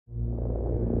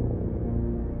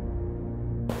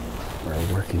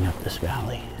were working up this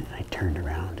valley, and I turned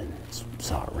around and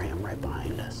saw a ram right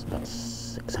behind us, about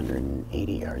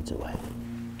 680 yards away.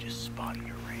 Just spotted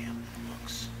a ram that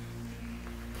looks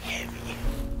heavy,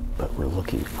 but we're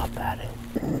looking up at it.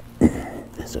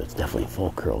 And so it's definitely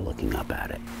full curl looking up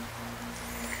at it.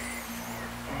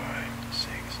 4, 5,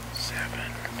 6, 7.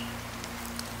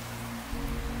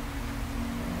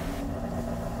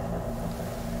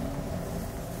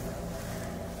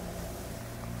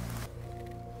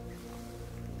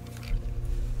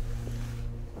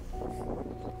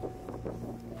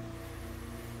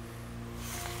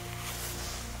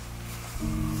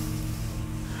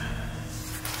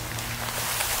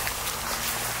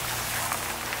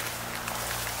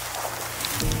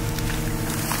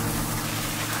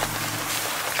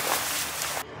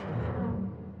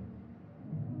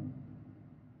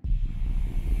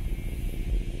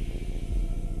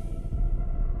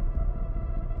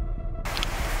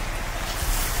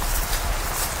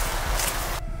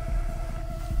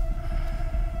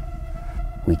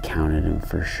 We counted him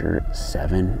for sure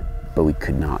 7, but we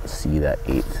could not see that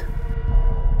 8th.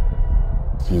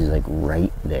 He's like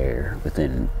right there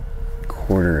within a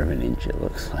quarter of an inch, it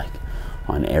looks like,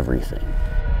 on everything.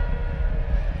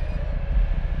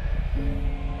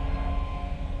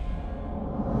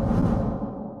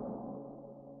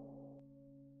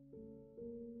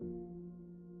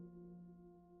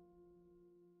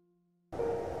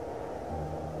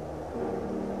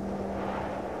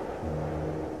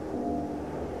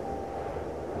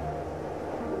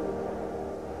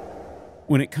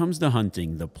 When it comes to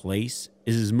hunting, the place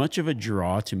is as much of a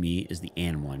draw to me as the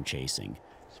animal I'm chasing.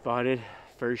 Spotted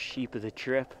first sheep of the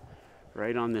trip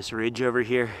right on this ridge over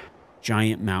here.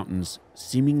 Giant mountains,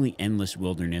 seemingly endless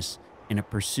wilderness, and a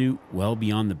pursuit well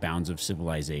beyond the bounds of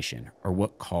civilization are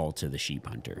what call to the sheep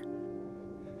hunter.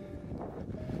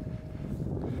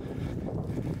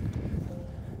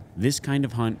 This kind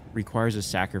of hunt requires a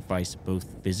sacrifice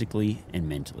both physically and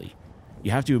mentally.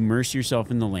 You have to immerse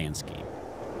yourself in the landscape,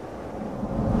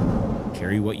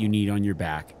 carry what you need on your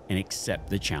back, and accept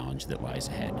the challenge that lies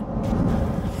ahead.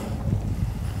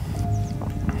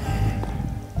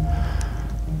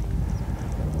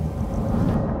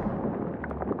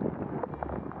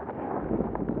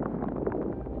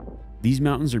 These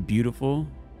mountains are beautiful,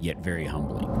 yet very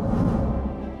humbling.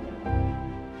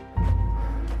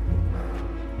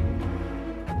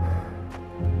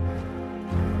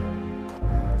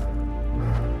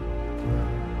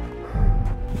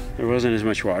 There wasn't as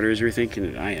much water as we were thinking,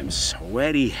 and I am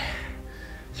sweaty.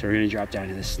 So we're gonna drop down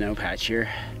to the snow patch here,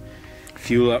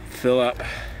 fuel up, fill up,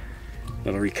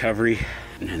 little recovery,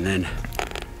 and then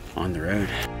on the road.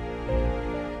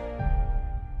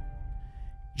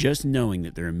 Just knowing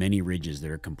that there are many ridges that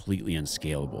are completely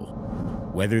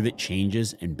unscalable, weather that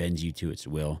changes and bends you to its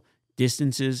will,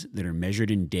 distances that are measured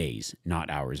in days,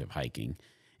 not hours of hiking,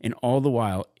 and all the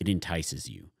while it entices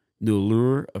you. The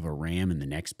allure of a ram in the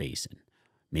next basin,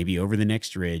 maybe over the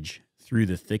next ridge, through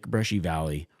the thick brushy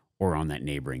valley, or on that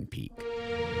neighboring peak.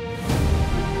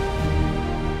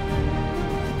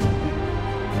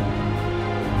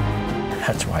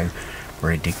 That's why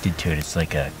we're addicted to it. It's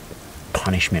like a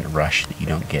punishment rush that you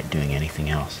don't get doing anything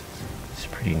else. It's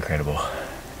pretty incredible.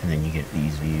 And then you get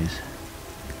these views.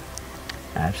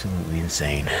 Absolutely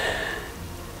insane.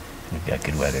 We've got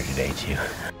good weather today too.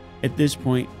 At this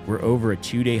point, we're over a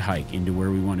 2-day hike into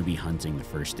where we want to be hunting the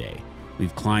first day.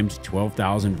 We've climbed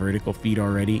 12,000 vertical feet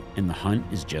already, and the hunt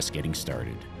is just getting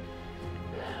started.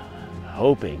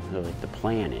 Hoping, like the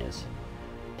plan is,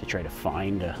 to try to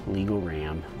find a legal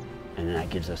ram, and then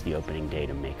that gives us the opening day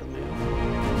to make a move.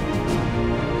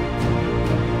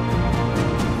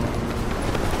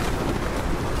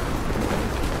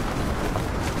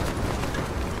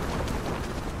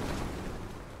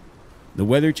 The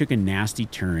weather took a nasty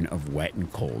turn of wet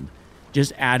and cold,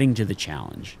 just adding to the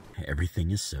challenge.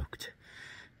 Everything is soaked.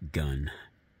 Gun,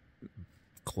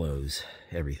 clothes,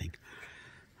 everything.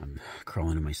 I'm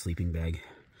crawling in my sleeping bag.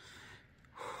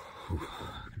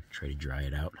 Try to dry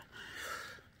it out.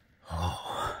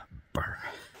 Oh, burn.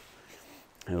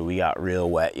 We got real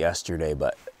wet yesterday,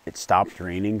 but it stopped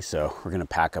raining, so we're gonna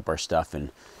pack up our stuff and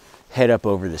head up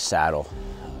over the saddle.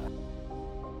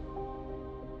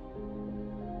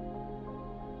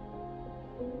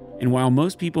 And while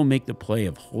most people make the play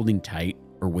of holding tight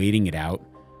or waiting it out,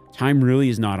 time really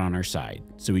is not on our side,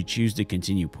 so we choose to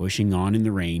continue pushing on in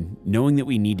the rain, knowing that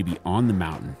we need to be on the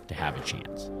mountain to have a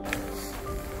chance.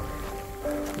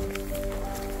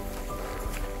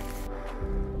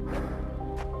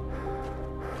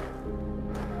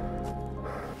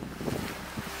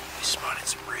 We spotted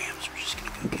some rams. We're just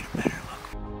gonna go get a better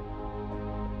look.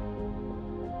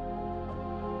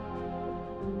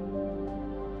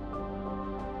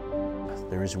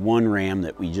 There was one ram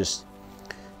that we just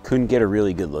couldn't get a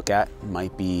really good look at.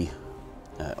 Might be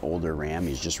an older ram.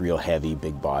 He's just real heavy,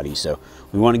 big body. So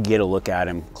we want to get a look at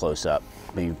him close up,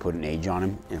 maybe put an age on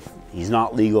him. If he's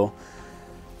not legal,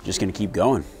 just gonna keep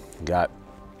going. Got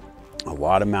a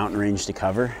lot of mountain range to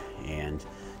cover and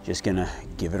just gonna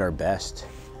give it our best.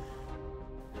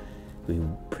 We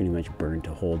pretty much burnt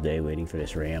a whole day waiting for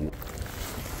this ram.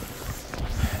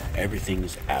 Everything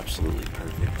is absolutely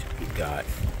perfect. We've got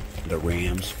the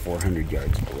rams 400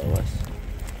 yards below us,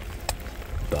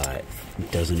 but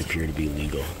it doesn't appear to be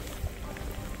legal.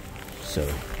 So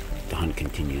the hunt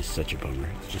continues. Such a bummer.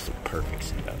 It's just a perfect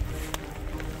setup.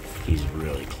 He's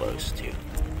really close too.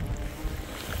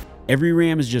 Every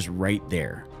ram is just right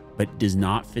there, but does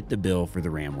not fit the bill for the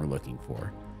ram we're looking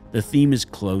for. The theme is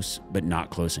close, but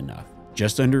not close enough.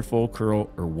 Just under full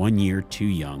curl or 1 year too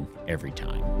young every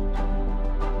time.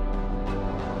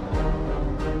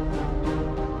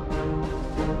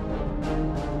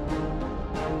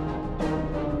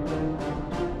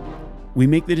 We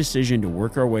make the decision to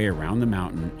work our way around the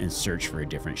mountain and search for a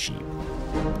different sheep.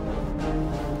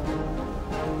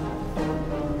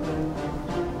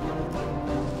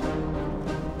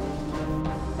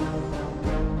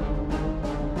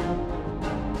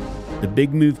 The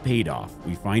big move paid off.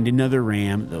 We find another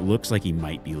ram that looks like he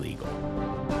might be legal.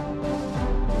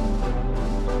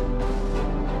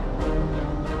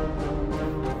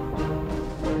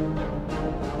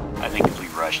 I think if we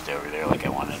rushed over there like I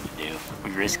wanted to do,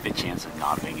 we risk the chance of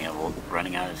not being able,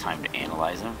 running out of time to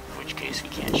analyze him, in which case we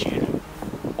can't shoot him,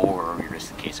 or we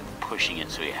risk the case of pushing it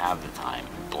so we have the time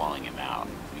and blowing him out.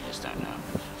 We just don't know.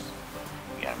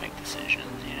 We gotta make decisions,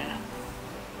 you know?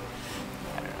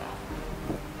 I don't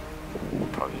know.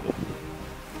 Probably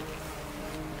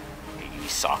be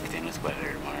socked in with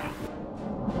weather tomorrow.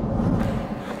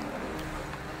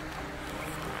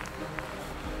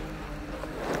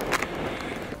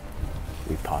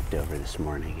 We popped over this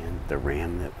morning, and the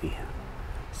ram that we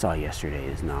saw yesterday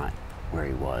is not where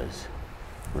he was.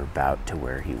 We're about to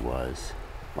where he was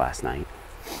last night.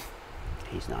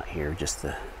 He's not here, just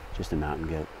a mountain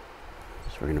goat.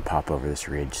 So we're gonna pop over this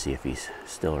ridge, see if he's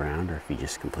still around or if he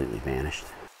just completely vanished.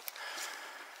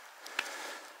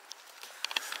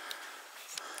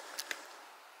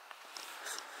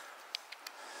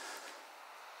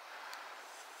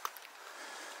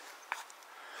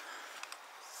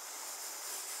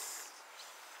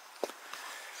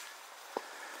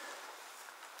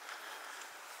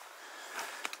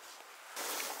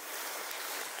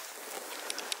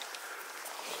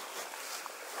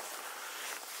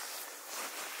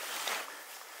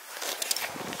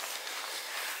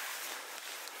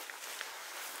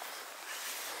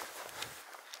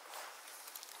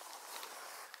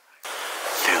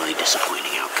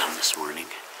 Disappointing outcome this morning.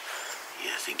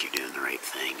 Yeah, I think you're doing the right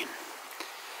thing, and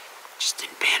just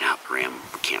didn't pan out. The ram,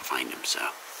 we can't find him, so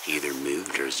he either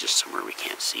moved or is just somewhere we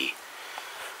can't see.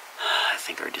 I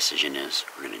think our decision is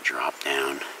we're gonna drop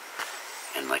down,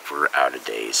 and like we're out of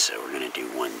days, so we're gonna do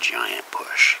one giant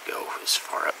push, go as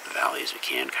far up the valley as we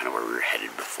can, kind of where we were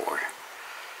headed before.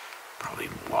 Probably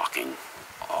walking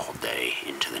all day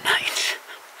into the night.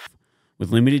 With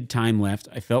limited time left,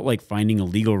 I felt like finding a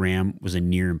legal ram was a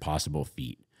near impossible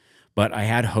feat, but I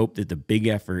had hope that the big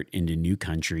effort into new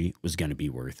country was going to be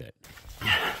worth it.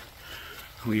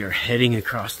 We are heading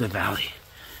across the valley.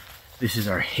 This is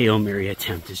our Hail Mary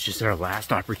attempt. It's just our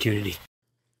last opportunity.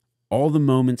 All the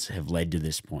moments have led to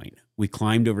this point. We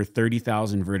climbed over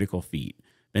 30,000 vertical feet,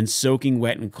 been soaking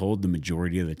wet and cold the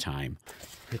majority of the time.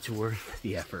 It's worth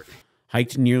the effort.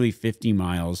 Hiked nearly 50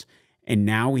 miles, and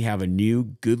now we have a new,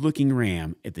 good-looking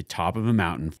ram at the top of a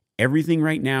mountain. Everything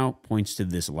right now points to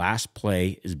this last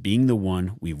play as being the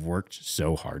one we've worked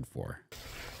so hard for.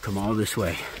 Come all this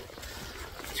way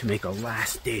to make a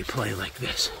last day play like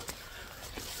this.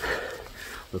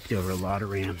 Looked over a lot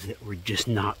of rams that were just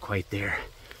not quite there.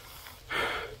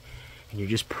 And you're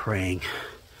just praying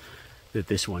that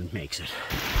this one makes it.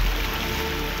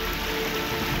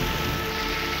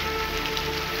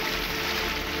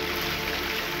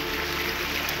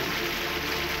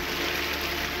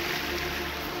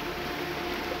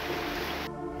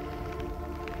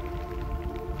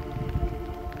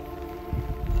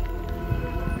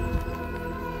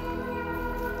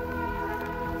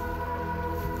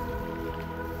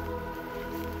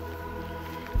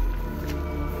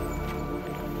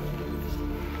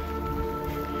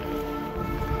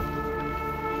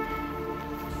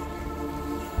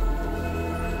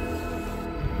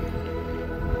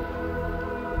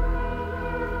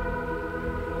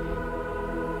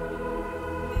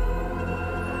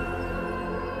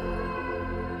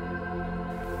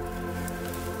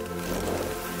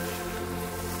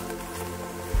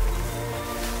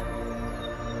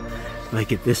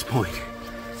 Like at this point,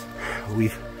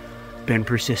 we've been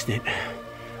persistent.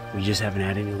 We just haven't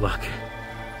had any luck.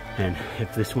 And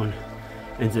if this one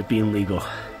ends up being legal,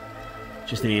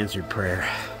 just an answered prayer,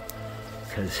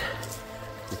 because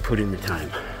we put in the time.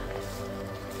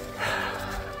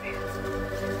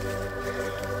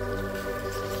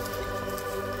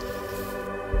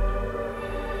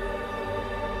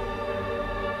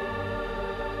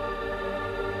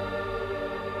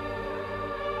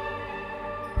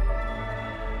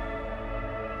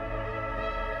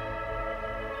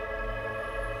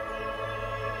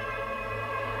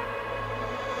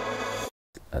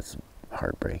 That's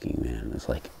heartbreaking, man. It's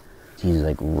like he's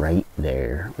like right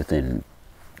there within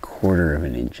a quarter of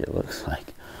an inch, it looks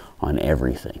like, on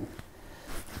everything.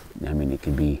 I mean, it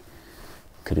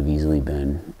could have easily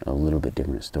been a little bit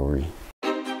different story.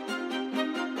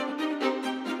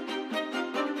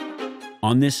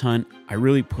 On this hunt, I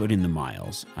really put in the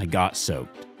miles. I got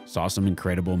soaked, saw some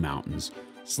incredible mountains,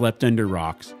 slept under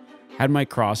rocks, had my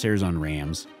crosshairs on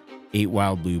rams, ate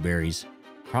wild blueberries,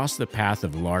 crossed the path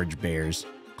of large bears,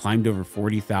 climbed over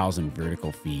 40,000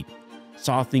 vertical feet,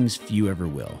 saw things few ever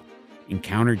will,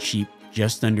 encountered sheep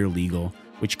just under legal,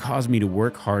 which caused me to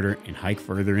work harder and hike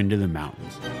further into the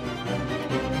mountains.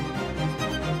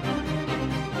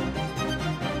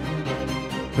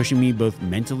 Pushing me both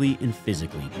mentally and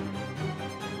physically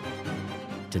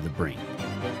to the brink.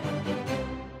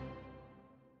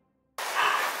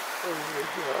 Oh my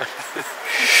God.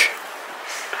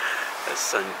 The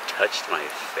sun touched my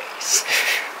face.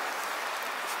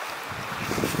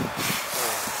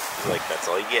 Like, that's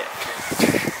all you get.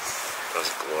 That was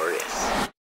glorious.